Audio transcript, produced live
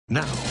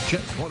Now,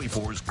 Jet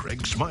 24's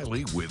Greg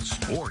Smiley with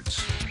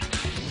sports.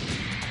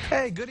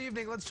 Hey, good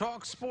evening. Let's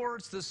talk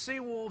sports. The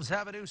Seawolves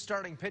have a new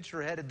starting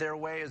pitcher headed their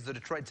way as the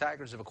Detroit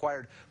Tigers have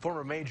acquired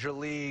former Major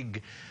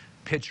League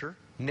pitcher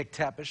Nick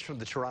Tepesch from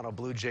the Toronto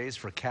Blue Jays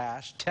for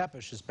cash.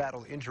 Tepesch has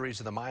battled injuries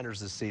in the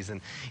minors this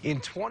season. In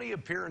 20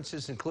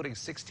 appearances, including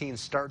 16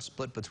 starts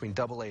split between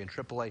AA and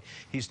AAA,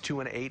 he's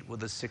 2-8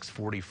 with a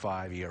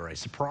 6.45 ERA.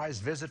 Surprise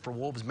visit for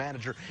Wolves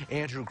manager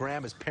Andrew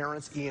Graham. His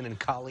parents, Ian and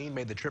Colleen,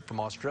 made the trip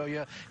from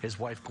Australia. His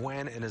wife,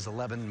 Gwen, and his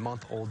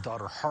 11-month-old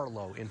daughter,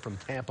 Harlow, in from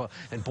Tampa.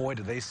 And boy,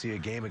 did they see a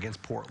game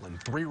against Portland.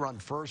 3-run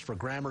first for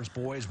Grammer's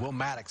boys. Will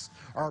Maddox,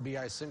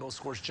 RBI single,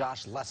 scores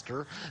Josh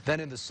Lester. Then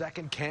in the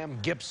second, Cam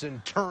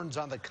Gibson turns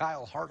on the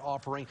Kyle Hart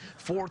offering.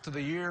 4th of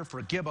the year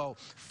for Gibbo.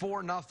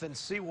 4-0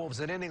 Seawolves.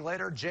 An inning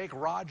later, Jake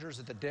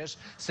Rogers at the dish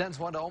sends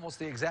one to almost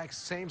the exact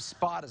same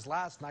spot as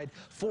last night.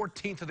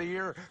 14th of the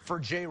year for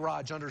J.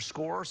 Raj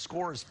underscore.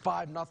 Score is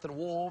 5-0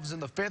 Wolves.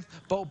 In the 5th,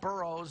 Bo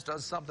Burrows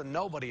does something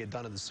nobody had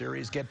done in the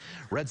series. Get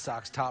Red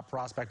Sox top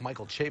prospect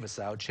Michael Chavis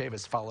out.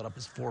 Chavis followed up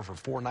his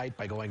 4-for-4 night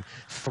by going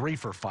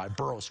 3-for-5.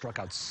 Burrows struck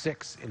out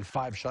 6 in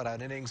 5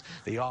 shutout innings.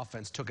 The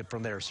offense took it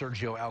from there.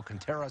 Sergio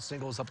Alcantara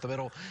singles up the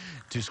middle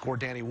to score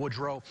Danny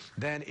Woodrow.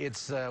 Then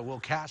it's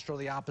Will Castro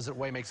the opposite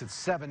way, makes it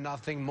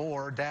 7-0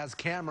 more. Daz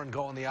Cameron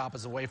going the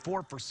opposite way.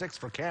 4-for-6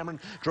 for Cameron.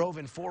 Drove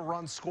in 4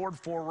 runs, scored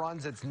 4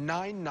 runs. It's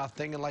 9-0.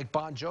 And like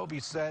Bon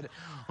Jovi said,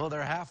 well,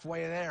 they're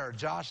halfway there.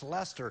 Josh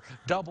Lester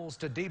doubles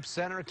to deep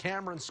center.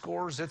 Cameron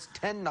scores. It's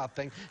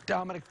 10-0.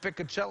 Dominic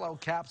Ficacello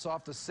caps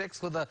off the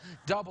 6th with a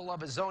double of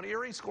his own.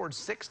 Erie scored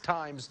 6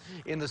 times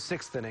in the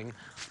 6th inning,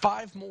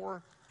 5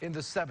 more in the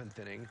 7th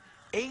inning,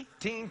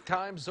 18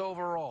 times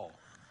overall.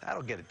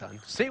 That'll get it done.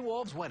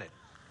 Seawolves win it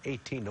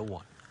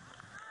 18-1.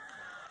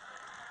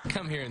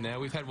 Come here and there.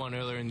 We've had one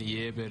earlier in the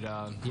year, but,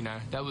 you know,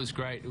 that was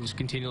great. It was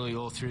continually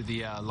all through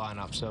the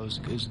lineup, so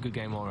it was a good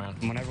game all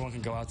around. When everyone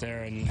can go out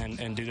there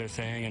and do their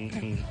thing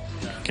and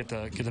get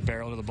the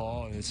barrel to the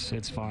ball,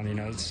 it's fun. You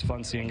know, it's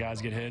fun seeing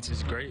guys get hits.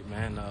 It's great,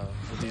 man,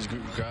 with these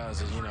group of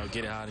guys, you know,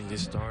 get out and get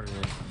started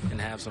and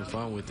have some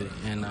fun with it.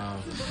 And,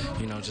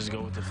 you know, just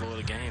go with the flow of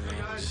the game,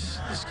 man.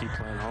 Just keep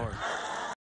playing hard.